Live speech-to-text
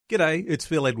G'day, it's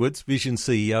Phil Edwards, Vision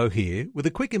CEO here, with a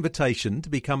quick invitation to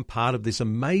become part of this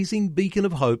amazing beacon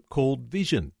of hope called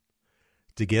Vision.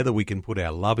 Together we can put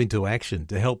our love into action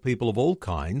to help people of all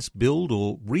kinds build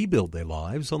or rebuild their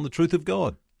lives on the truth of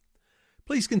God.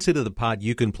 Please consider the part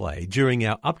you can play during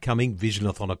our upcoming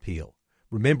Visionathon appeal,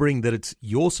 remembering that it's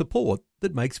your support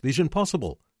that makes Vision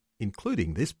possible,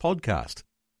 including this podcast.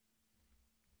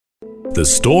 The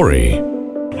story.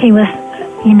 He was,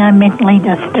 mentally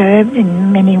disturbed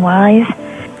in many ways.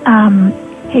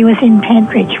 He was in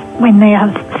Pentridge when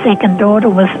their second daughter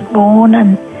was born,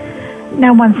 and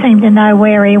no one seemed to know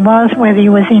where he was, whether he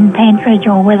was in Pentridge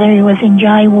or whether he was in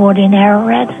J Ward in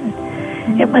Ararat.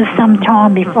 And it was some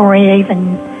time before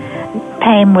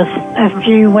Pam was a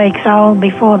few weeks old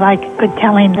before they could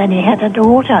tell him that he had a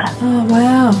daughter. Oh,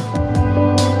 wow.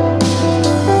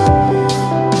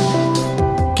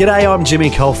 G'day, I'm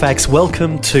Jimmy Colfax.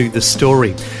 Welcome to The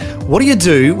Story. What do you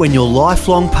do when your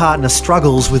lifelong partner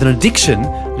struggles with an addiction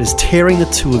that is tearing the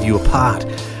two of you apart?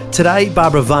 Today,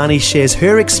 Barbara Varney shares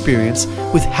her experience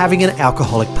with having an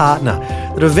alcoholic partner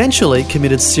that eventually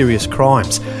committed serious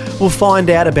crimes. We'll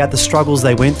find out about the struggles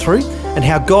they went through and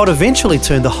how God eventually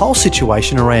turned the whole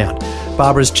situation around.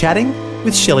 Barbara's chatting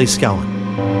with Shelley Scowen.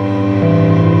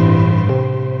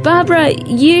 Barbara,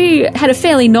 you had a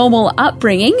fairly normal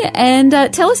upbringing, and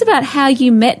tell us about how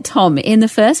you met Tom in the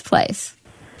first place.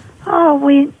 Oh,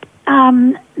 we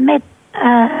met,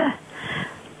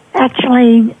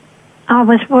 actually, I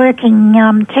was working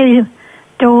 2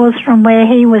 doors from where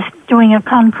he was doing a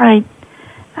concrete,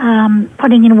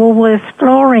 putting in Woolworths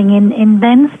flooring in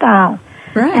Bensdale.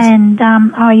 Right. And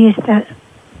I used to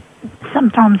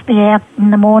sometimes be out in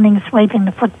the morning sweeping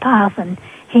the footpath, and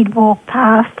he'd walk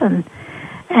past, and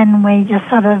we just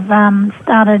sort of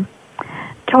started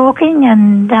talking,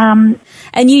 and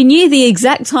you knew the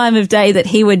exact time of day that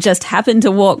he would just happen to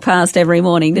walk past every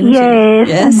morning, didn't you?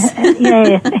 Yes.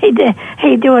 Yeah,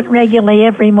 he'd do it regularly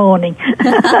every morning.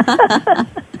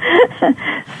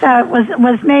 So it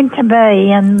was meant to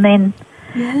be. And then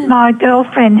my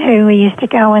girlfriend, who we used to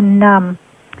go and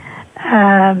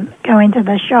go into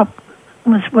the shop,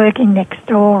 was working next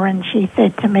door, and she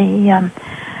said to me,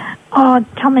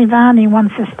 Tommy Varney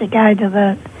wants us to go to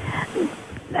the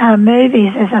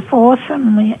movies as a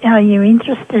foursome. Are you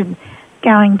interested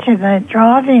going to the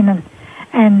drive-in?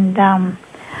 And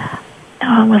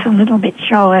I was a little bit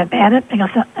shy about it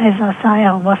because, as I say,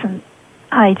 I wasn't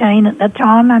 18 at the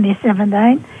time, only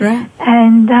 17. Right.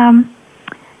 And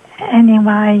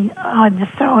anyway, I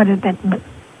decided that,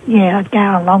 I'd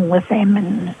go along with them,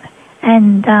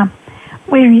 and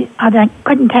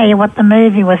couldn't tell you what the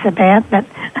movie was about, but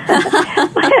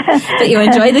but you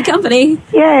enjoyed the company.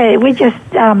 Yeah, we just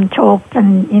talked,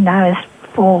 and as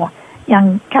 4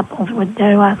 young couples would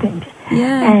do, I think.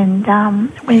 Yeah. And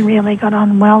we really got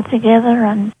on well together.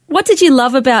 And what did you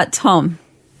love about Tom?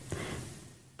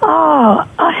 Oh,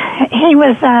 he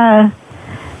was a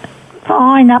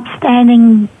fine,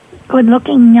 upstanding,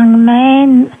 good-looking young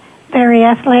man, very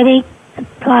athletic,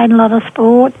 played a lot of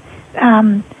sport.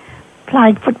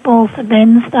 Played football for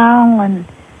Bensdale, and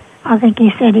I think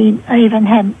he said he even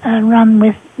had a run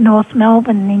with North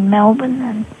Melbourne in Melbourne.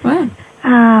 And wow.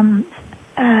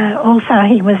 Also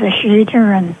he was a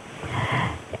shooter, and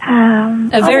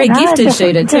a very gifted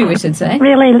shooter too, we should say.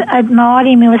 Really admired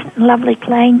him. He was lovely,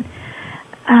 clean,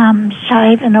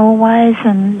 shaven always,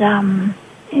 and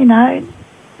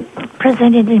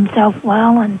presented himself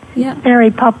well, and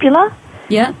very popular.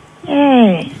 Yeah.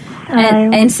 Yeah. So,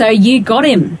 and so you got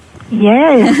him.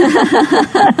 Yes.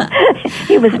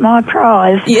 He was my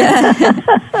prize. Yeah.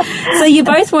 So you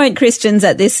both weren't Christians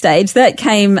at this stage. That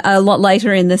came a lot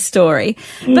later in the story.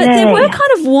 But there were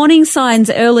kind of warning signs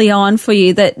early on for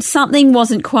you that something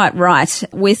wasn't quite right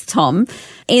with Tom,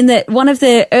 in that one of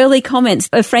the early comments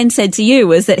a friend said to you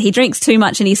was that he drinks too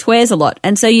much and he swears a lot.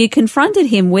 And so you confronted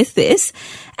him with this,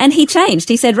 and he changed.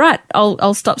 He said, right,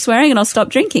 I'll stop swearing and I'll stop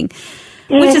drinking.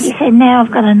 Yeah, he said, now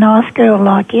I've got a nice girl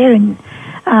like you, and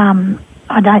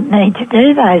I don't need to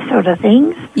do those sort of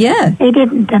things. Yeah. He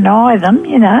didn't deny them,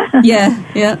 Yeah,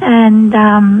 yeah. And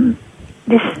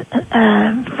this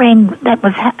friend that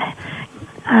was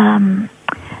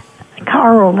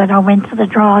Coral that I went to the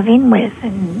drive-in with,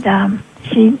 and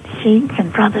she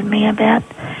confronted me about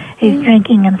his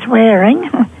drinking and swearing.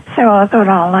 So I thought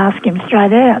I'll ask him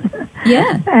straight out.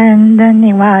 Yeah. And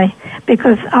anyway,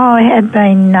 because I had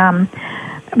been,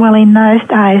 in those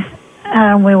days,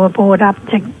 we were brought up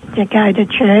to go to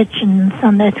church and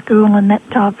Sunday school and that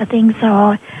type of thing,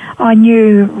 so I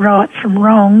knew right from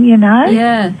wrong,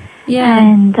 Yeah, yeah.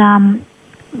 And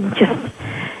just,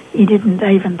 you didn't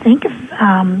even think of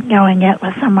going out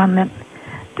with someone that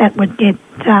that would get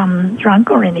drunk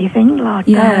or anything like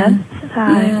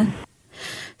that.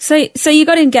 So you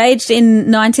got engaged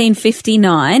in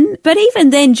 1959, but even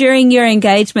then during your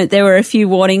engagement there were a few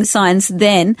warning signs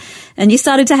then, and you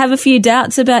started to have a few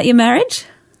doubts about your marriage?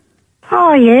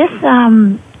 Oh, yes.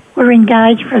 We were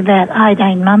engaged for about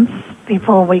 18 months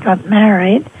before we got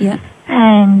married. Yeah.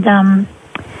 And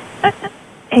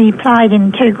he played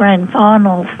in 2 grand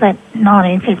finals that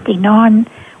 1959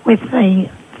 with the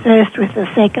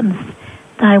seconds.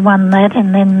 They won that,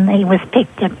 and then he was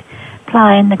picked to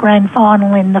play in the grand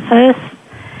final in the first.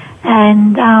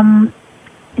 And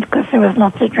because there was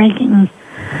lots of drinking,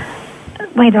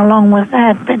 went along with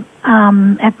that. But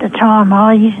at the time,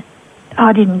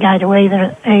 I didn't go to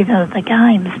either of the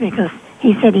games because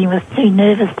he said he was too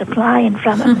nervous to play in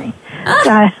front of me.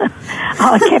 So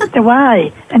I kept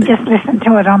away and just listened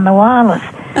to it on the wireless.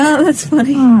 Oh, that's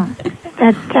funny.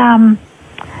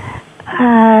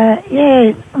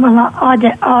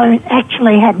 I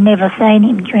actually had never seen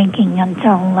him drinking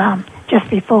until just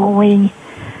before we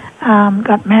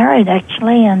got married,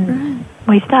 actually, and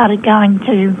we started going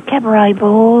to cabaret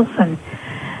balls and,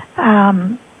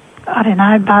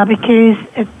 barbecues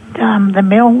at the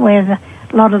mill where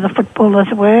a lot of the footballers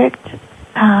worked.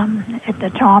 At the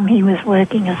time he was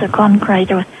working as a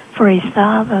concreter for his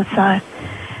father, so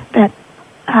that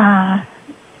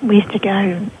we used to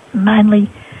go mainly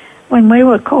when we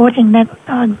were courting. That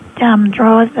I'd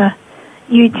drive the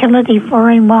utility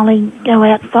for him while he'd go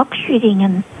out fox shooting,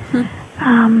 and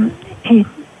he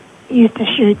used to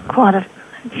shoot quite a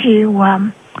few.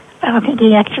 I think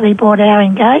he actually bought our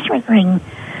engagement ring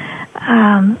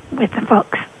with the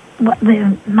fox.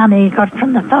 The money he got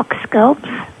from the fox scalps.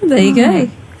 There you go.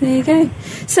 There you go.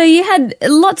 So you had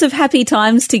lots of happy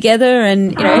times together,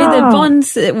 and the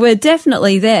bonds were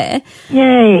definitely there.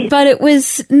 Yeah. But it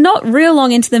was not real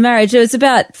long into the marriage. It was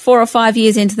about 4 or 5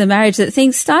 years into the marriage that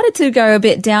things started to go a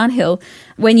bit downhill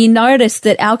when you noticed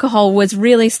that alcohol was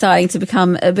really starting to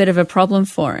become a bit of a problem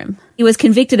for him. He was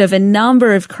convicted of a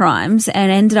number of crimes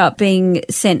and ended up being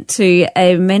sent to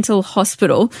a mental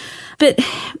hospital. But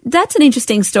that's an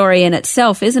interesting story in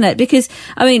itself, isn't it? Because,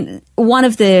 one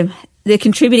of the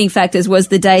contributing factors was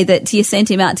the day that you sent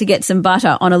him out to get some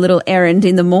butter on a little errand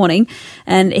in the morning,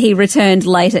 and he returned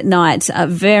late at night,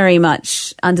 very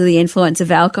much under the influence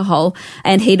of alcohol,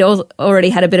 and he'd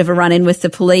already had a bit of a run-in with the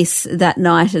police that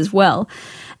night as well.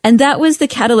 And that was the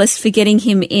catalyst for getting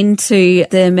him into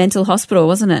the mental hospital,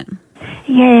 wasn't it?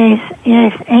 Yes.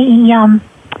 He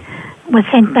was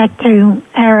sent back to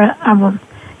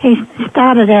he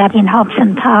started out in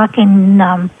Hobson Park in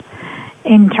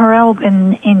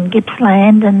Traralgon in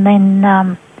Gippsland, and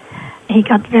then he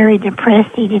got very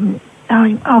depressed.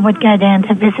 I would go down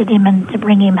to visit him and to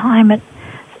bring him home at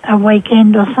a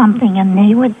weekend or something, and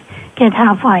he would get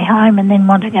halfway home and then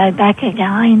want to go back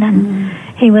again, and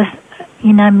he was,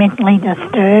 mentally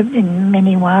disturbed in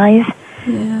many ways.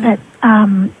 Yeah. But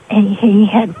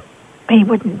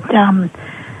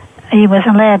he was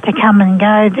allowed to come and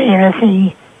go there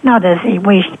not as he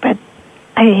wished, but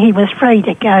he was free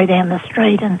to go down the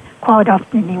street, and quite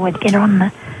often he would get on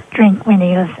the drink when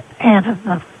he was out of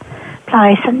the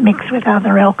place and mix with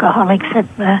other alcoholics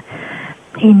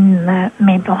in the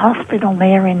mental hospital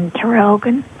there in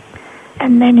Traralgon.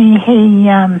 And then he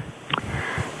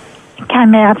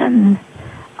came out, and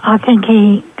I think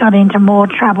he got into more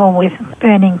trouble with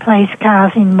burning police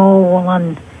cars in Morwell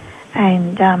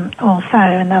and also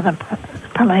another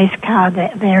police car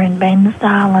there in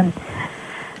Bensdale, and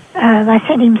they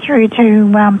sent him through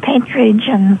to Pentridge,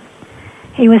 and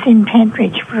he was in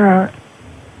Pentridge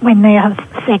when their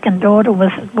second daughter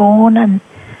was born, and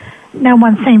no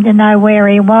one seemed to know where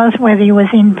he was, whether he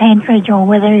was in Pentridge or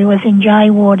whether he was in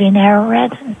J Ward in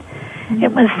Ararat. And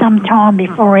it was some time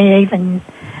before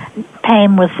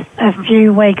Pam was a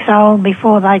few weeks old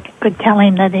before they could tell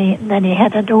him that he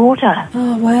had a daughter.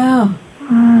 Oh, wow.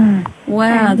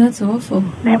 Wow, and that's awful.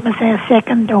 That was our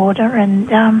second daughter, and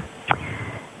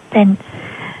then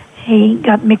he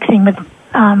got mixing with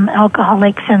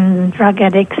alcoholics and drug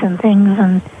addicts and things,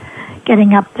 and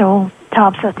getting up to all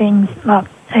types of things, like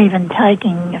even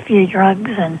taking a few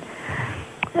drugs. And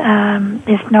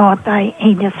this night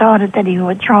he decided that he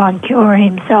would try and cure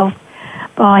himself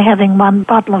by having 1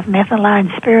 bottle of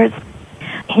methylone spirits.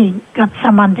 He got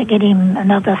someone to get him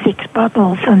another 6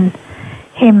 bottles, and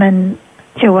him and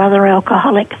 2 other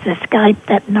alcoholics escaped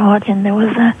that night, and there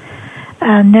was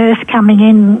a nurse coming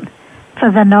in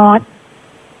for the night.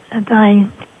 They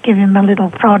give him a little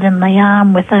prod in the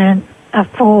arm with a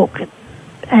fork,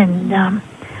 and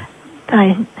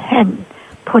they had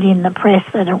put in the press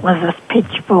that it was a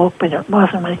pitchfork, but it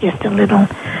wasn't. It was just a little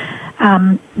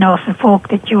knife and fork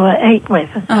that you eat with.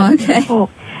 Oh, okay. Fork.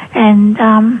 And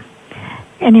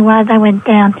anyway, they went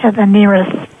down to the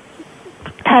nearest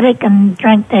paddock and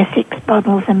drank their 6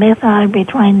 bottles of metho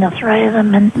between the 3 of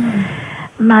them, and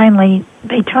mainly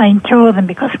between 2 of them,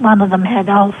 because one of them had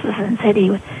ulcers and said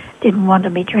he didn't want to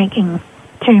be drinking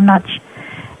too much.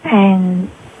 And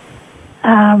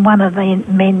one of the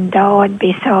men died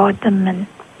beside them, and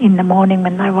in the morning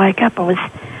when they woke up it was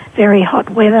very hot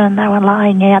weather and they were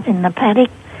laying out in the paddock.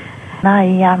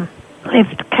 They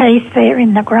left Keith there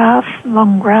in the grass,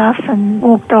 long grass, and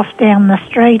walked off down the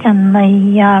street, and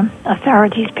the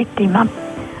authorities picked him up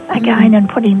again and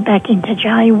put him back into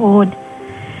J Ward.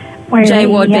 J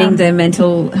Ward being the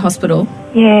mental hospital?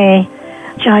 Yeah,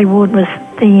 J Ward was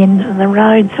the end of the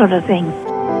road sort of thing.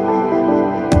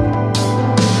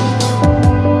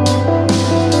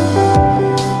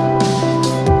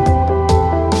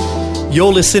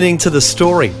 You're listening to The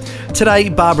Story. Today,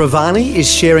 Barbara Varney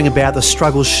is sharing about the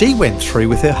struggles she went through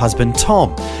with her husband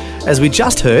Tom. As we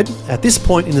just heard, at this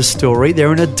point in the story,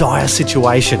 they're in a dire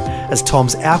situation as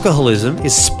Tom's alcoholism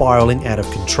is spiralling out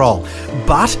of control.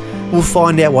 But we'll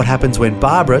find out what happens when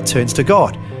Barbara turns to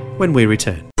God when we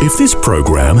return. If this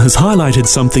program has highlighted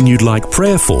something you'd like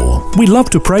prayer for, we'd love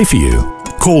to pray for you.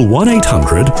 Call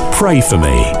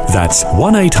 1-800-PRAY-FOR-ME. That's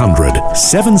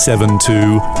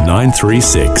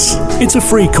 1-800-772-936. It's a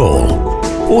free call.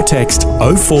 Or text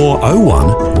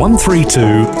 0401 132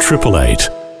 888.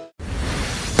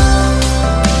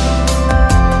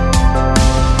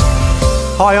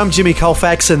 Hi, I'm Jimmy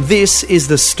Colfax and this is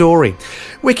The Story.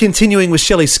 We're continuing with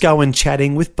Shelley Scowen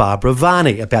chatting with Barbara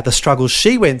Varney about the struggles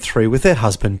she went through with her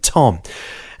husband Tom.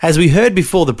 As we heard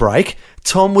before the break,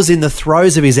 Tom was in the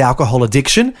throes of his alcohol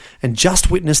addiction and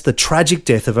just witnessed the tragic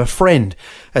death of a friend.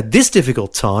 At this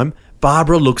difficult time,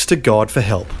 Barbara looks to God for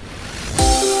help.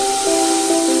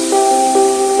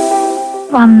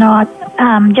 One night,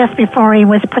 just before he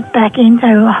was put back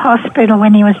into hospital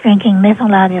when he was drinking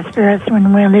methylated spirits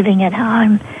when we were living at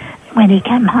home, when he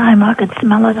came home I could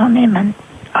smell it on him, and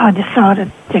I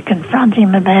decided to confront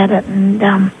him about it. And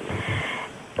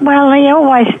well, he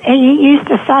used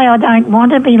to say, I don't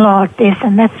want to be like this,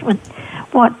 and that's what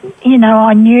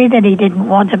I knew that he didn't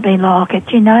want to be like it,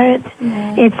 It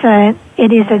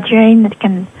is a gene that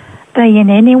can be in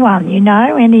anyone, and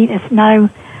there's no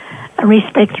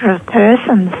respecter of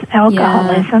persons,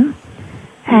 alcoholism,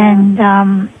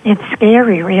 and it's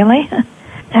scary, really,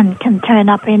 and can turn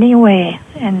up anywhere,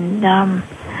 And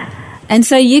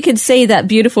so you could see that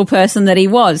beautiful person that he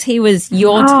was. He was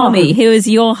your Tommy. He was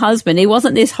your husband. He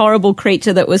wasn't this horrible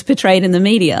creature that was portrayed in the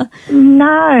media.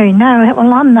 No.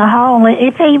 Well, on the whole,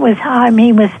 if he was home,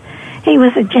 he was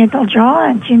a gentle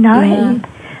giant, Yeah.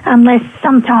 Unless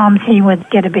sometimes he would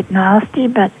get a bit nasty,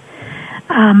 but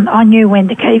I knew when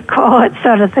to keep quiet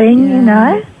sort of thing,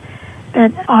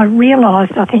 But I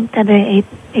realised, I think, that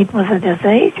it was a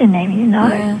disease in him,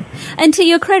 Yeah. And to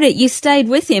your credit, you stayed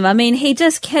with him. I mean, he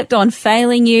just kept on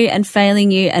failing you and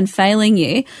failing you and failing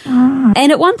you.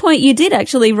 And at one point you did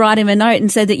actually write him a note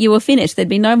and said that you were finished. There'd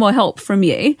be no more help from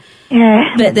you.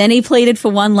 Yeah. But then he pleaded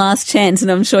for one last chance, and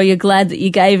I'm sure you're glad that you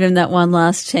gave him that one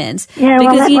last chance. Yeah,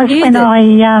 because well, that was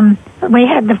when we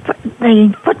had the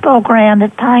football ground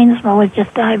at Paynesville was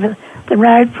just over the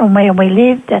road from where we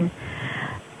lived, and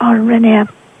I ran out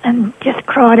and just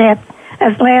cried out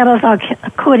as loud as I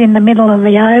could in the middle of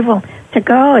the oval to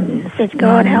God and said,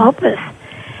 God, help us.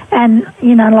 And,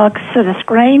 sort of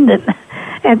screamed it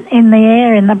in the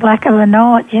air in the black of the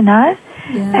night, Yeah.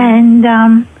 And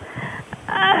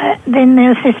then there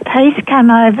was this peace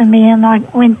come over me, and I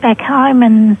went back home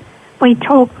and we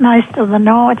talked most of the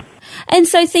night. And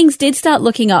so things did start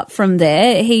looking up from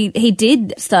there. He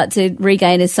did start to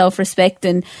regain his self-respect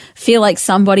and feel like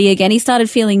somebody again. He started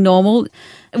feeling normal.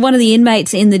 One of the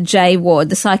inmates in the J Ward,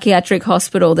 the psychiatric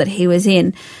hospital that he was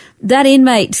in, that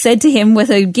inmate said to him with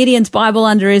a Gideon's Bible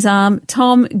under his arm,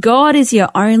 Tom, God is your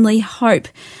only hope.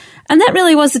 And that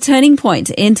really was the turning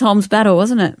point in Tom's battle,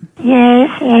 wasn't it?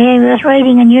 Yes, he was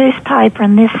reading a newspaper,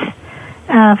 and this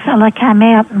fella came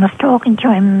out and was talking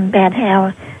to him about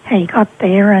how he got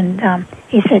there, and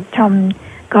he said, Tom,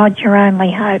 God's your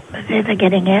only hope of ever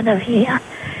getting out of here.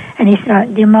 And he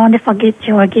said, do you mind if I get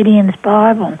you a Gideon's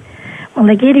Bible? Well,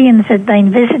 the Gideons had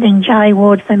been visiting J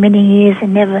Ward for many years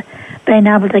and never been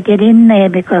able to get in there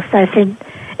because they said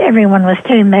everyone was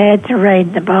too mad to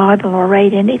read the Bible or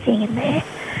read anything in there.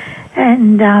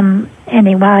 And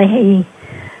anyway,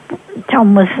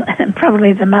 Tom was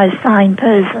probably the most sane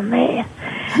person there.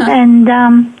 And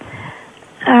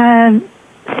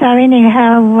so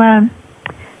anyhow,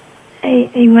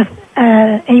 he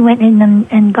went in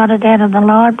and got it out of the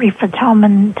library for Tom,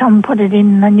 and Tom put it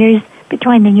in the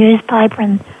between the newspaper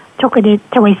and took it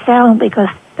to his cell because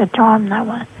at the time they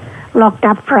were locked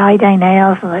up for 18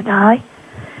 hours of the day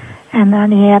and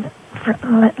only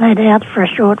let out for a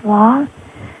short while.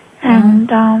 And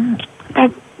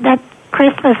that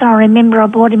Christmas, I remember I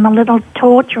bought him a little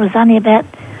torch. It was only about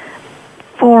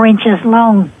 4 inches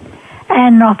long.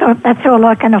 And I thought, that's all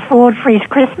I can afford for his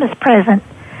Christmas present.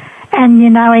 And, you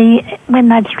know, when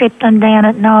they'd stripped him down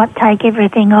at night, take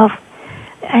everything off,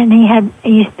 and he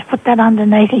used to put that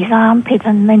underneath his armpit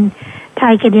and then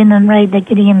take it in and read the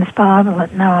Gideon's Bible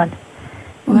at night.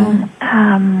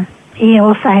 Wow. He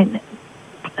also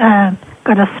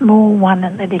got a small one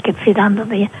that he could fit under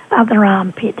the other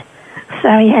armpit.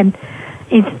 So he had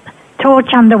his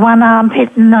torch under one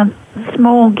armpit and a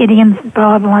small Gideon's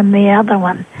Bible on the other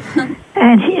one.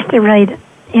 And he used to read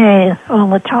it, all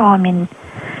the time.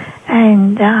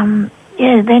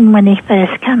 Then when he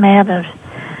first came out of,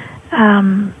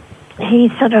 he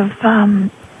sort of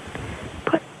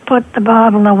put the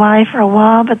Bible away for a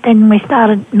while, but then we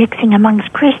started mixing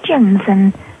amongst Christians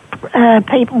and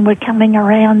people were coming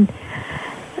around,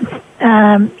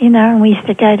 and we used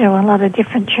to go to a lot of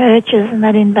different churches and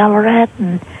that in Ballarat,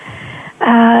 and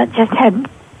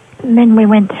then we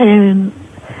went to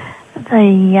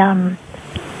the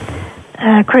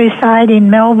crusade in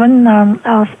Melbourne.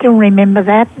 I'll still remember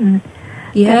that. And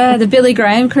the Billy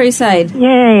Graham crusade.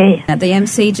 Yeah. At the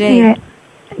MCG.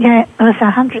 Yeah, it was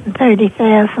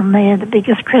 130,000 there, the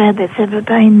biggest crowd that's ever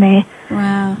been there.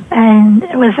 Wow. And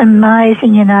it was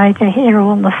amazing, to hear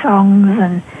all the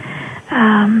songs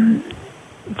and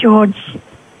George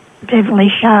Beverly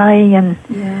Shea and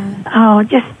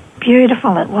just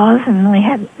beautiful it was. And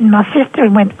my sister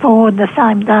went forward the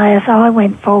same day as I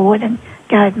went forward and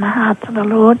gave my heart to the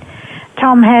Lord.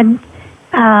 Tom had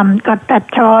got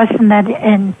baptised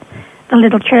and the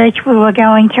little church we were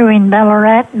going to in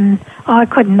Ballarat, and I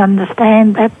couldn't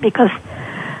understand that because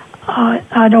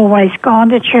I'd always gone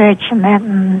to church and that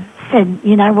and said,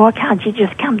 why can't you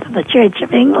just come to the Church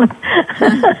of England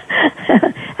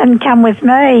and come with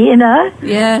me,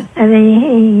 Yeah. And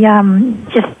he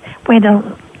just went,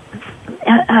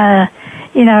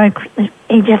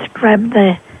 he just grabbed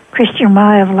the Christian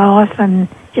way of life and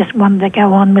just wanted to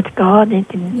go on with God. He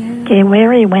didn't care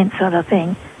where he went, sort of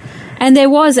thing. And there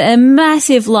was a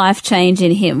massive life change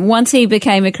in him. Once he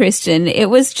became a Christian,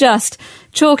 it was just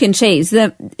chalk and cheese,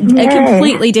 a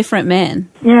completely different man.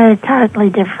 Yeah, totally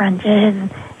different, yeah.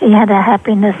 He had a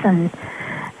happiness and,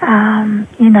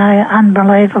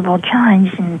 unbelievable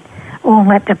change and all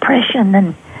that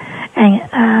depression.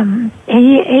 And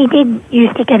he did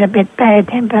used to get a bit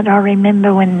bad-tempered, I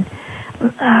remember, when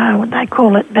they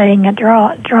call it being a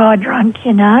dry drunk,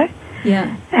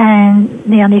 Yeah. And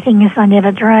the only thing is I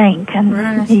never drank. And,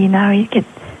 right. He'd get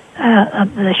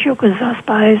the sugars, I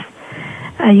suppose,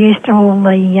 used to all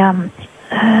the,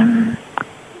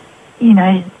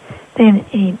 then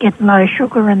he'd get low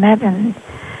sugar and that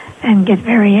and get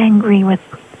very angry with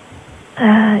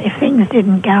if things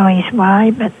didn't go his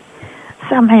way. But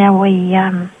somehow we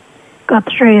got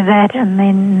through that and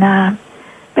then,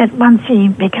 but once he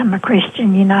became a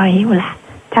Christian, he was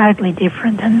totally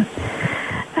different and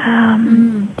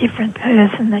different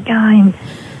person again.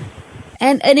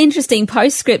 And an interesting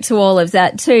postscript to all of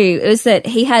that too is that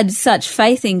he had such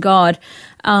faith in God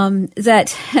that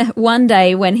one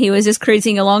day when he was just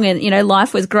cruising along and,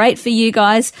 life was great for you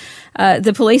guys,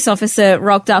 the police officer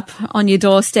rocked up on your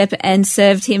doorstep and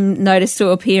served him notice to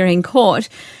appear in court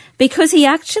because he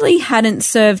actually hadn't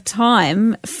served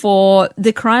time for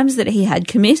the crimes that he had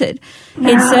committed. No.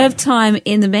 He'd served time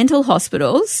in the mental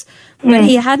hospitals, but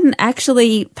he hadn't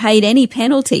actually paid any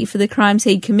penalty for the crimes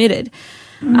he'd committed.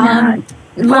 No.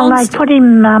 They put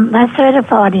him, they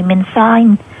certified him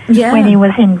insane when he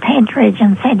was in Pentridge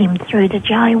and sent him through to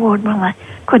jail ward. Well, they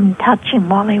couldn't touch him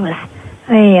while he was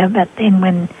there, but then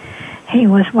when he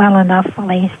was well enough,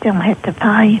 he still had to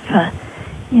pay for,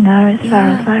 as far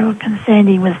as they were concerned.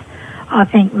 He was, I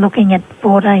think, looking at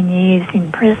 14 years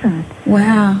in prison.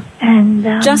 Wow.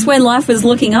 And just when life was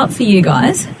looking up for you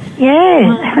guys.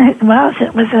 Yeah, it was.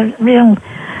 It was a real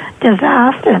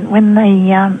disaster when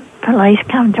the police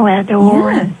come to our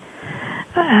door. Yeah.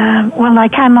 And, they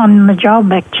came on the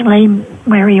job, actually,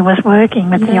 where he was working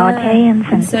with the ITNs.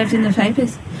 And served in the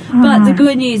papers. But the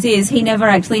good news is he never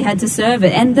actually had to serve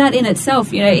it. And that in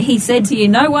itself, he said to you,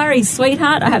 no worries,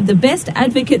 sweetheart, I have the best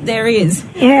advocate there is.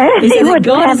 Yeah. He said that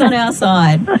God is on our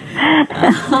side.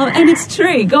 And it's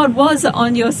true, God was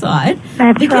on your side.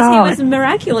 That's because right. he was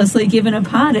miraculously given a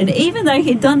pardon, even though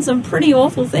he'd done some pretty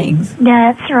awful things.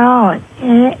 That's right,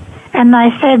 yeah. And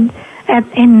they said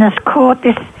in this court,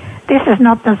 this is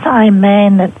not the same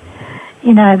man that,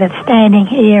 that's standing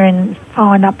here and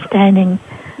fine, upstanding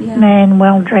man,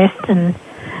 well dressed and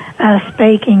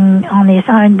speaking on his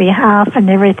own behalf and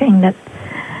everything that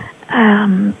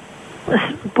was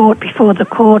brought before the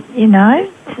court.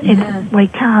 We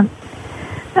can't.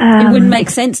 It wouldn't make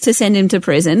sense to send him to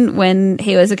prison when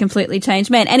he was a completely changed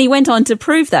man. And he went on to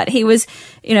prove that. He was,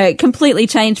 completely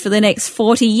changed for the next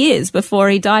 40 years before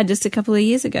he died just a couple of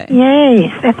years ago.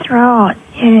 Yes, that's right.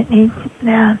 Yeah, he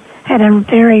had a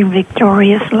very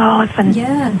victorious life and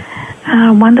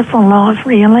a wonderful life,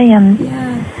 really.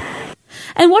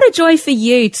 And what a joy for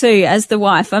you too, as the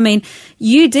wife. I mean,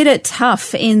 you did it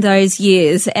tough in those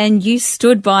years and you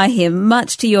stood by him,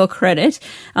 much to your credit.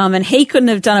 And he couldn't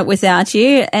have done it without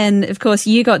you. And of course,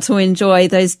 you got to enjoy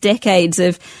those decades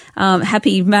of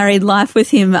happy married life with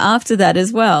him after that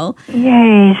as well.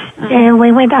 Yes.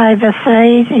 We went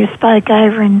overseas. He spoke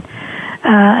over in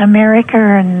America,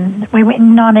 and we went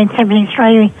in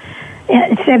 1973.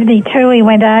 In 72, he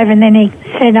went over, and then he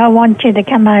said, I want you to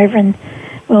come over and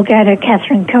we'll go to a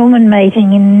Catherine Kuhlman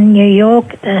meeting in New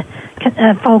York, the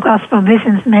Full Gospel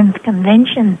Businessmen's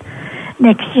Convention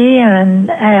next year, and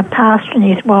our pastor and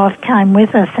his wife came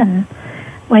with us, and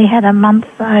we had a month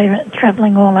over,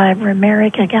 travelling all over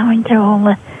America, going to all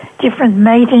the different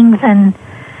meetings, and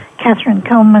Catherine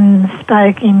Kuhlman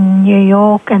spoke in New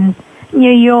York, and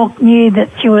New York knew that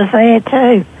she was there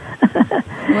too.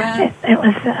 Wow. It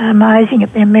was amazing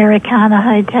at the Americana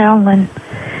Hotel, and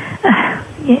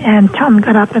Tom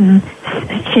got up and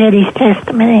shared his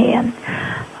testimony, and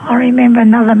I remember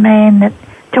another man that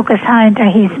took us home to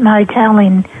his motel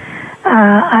in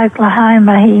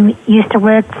Oklahoma. He used to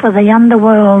work for the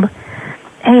underworld.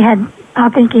 I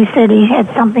think he said he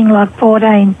had something like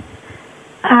 40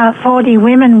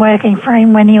 women working for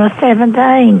him when he was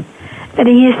 17. But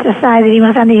he used to say that he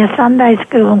was only a Sunday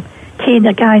school kid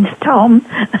against Tom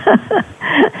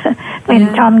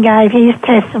when Tom gave his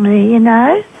testimony,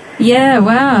 Yeah,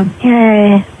 wow.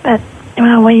 Yeah, but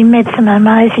we met some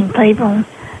amazing people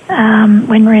when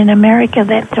we were in America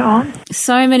that time.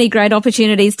 So many great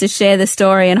opportunities to share the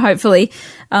story and hopefully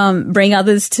bring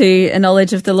others to a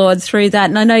knowledge of the Lord through that.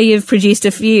 And I know you've produced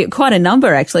quite a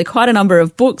number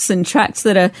of books and tracts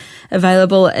that are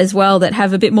available as well that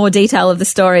have a bit more detail of the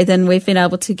story than we've been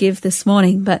able to give this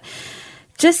morning. But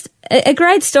just a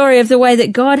great story of the way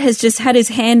that God has just had his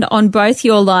hand on both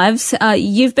your lives.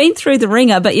 You've been through the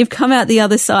ringer, but you've come out the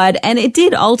other side, and it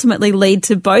did ultimately lead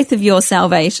to both of your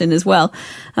salvation as well,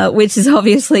 which is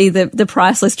obviously the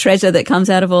priceless treasure that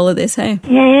comes out of all of this, hey?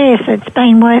 Yes, it's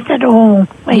been worth it all.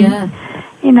 When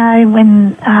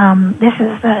this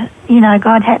is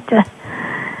God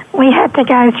we had to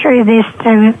go through this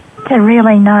to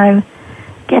really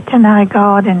get to know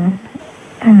God and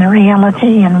the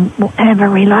reality and have a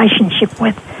relationship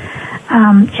with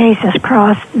Jesus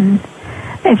Christ. And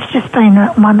it's just been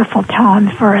a wonderful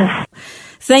time for us.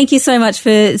 Thank you so much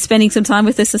for spending some time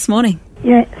with us this morning.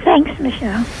 Yeah, thanks,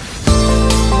 Michelle.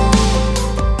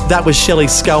 That was Shelley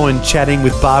Scowen chatting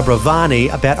with Barbara Varney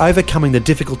about overcoming the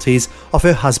difficulties of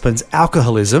her husband's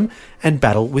alcoholism and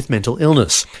battle with mental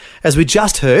illness. As we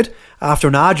just heard, after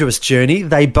an arduous journey,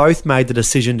 they both made the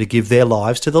decision to give their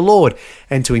lives to the Lord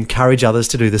and to encourage others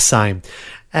to do the same.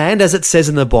 And as it says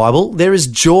in the Bible, there is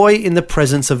joy in the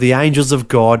presence of the angels of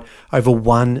God over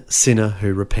one sinner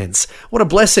who repents. What a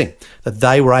blessing that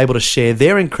they were able to share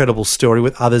their incredible story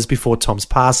with others before Tom's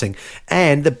passing,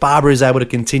 and that Barbara is able to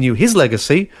continue his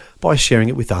legacy by sharing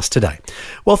it with us today.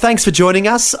 Well, thanks for joining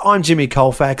us. I'm Jimmy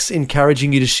Colfax,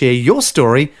 encouraging you to share your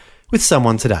story with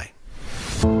someone today.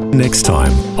 Next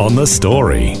time on The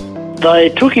Story. They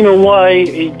took him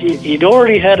away. He'd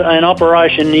already had an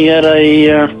operation. He had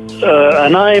a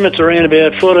name that's around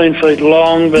about 14 feet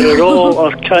long, but it all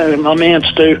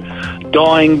amounts to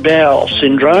dying bowel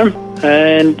syndrome.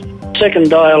 And second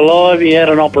day alive, he had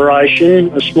an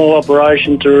operation, a small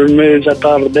operation to remove that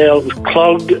part of the bowel that was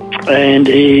clogged, and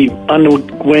he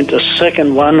underwent a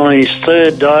second one on his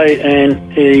third day,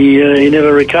 and he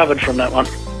never recovered from that one.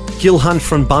 Gil Hunt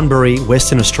from Bunbury,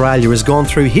 Western Australia, has gone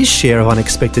through his share of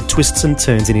unexpected twists and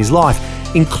turns in his life,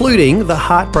 including the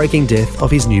heartbreaking death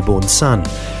of his newborn son.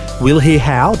 We'll hear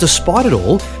how, despite it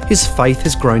all, his faith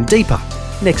has grown deeper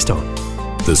next time.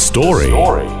 The Story.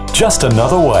 Just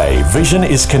another way Vision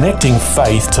is connecting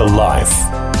faith to life.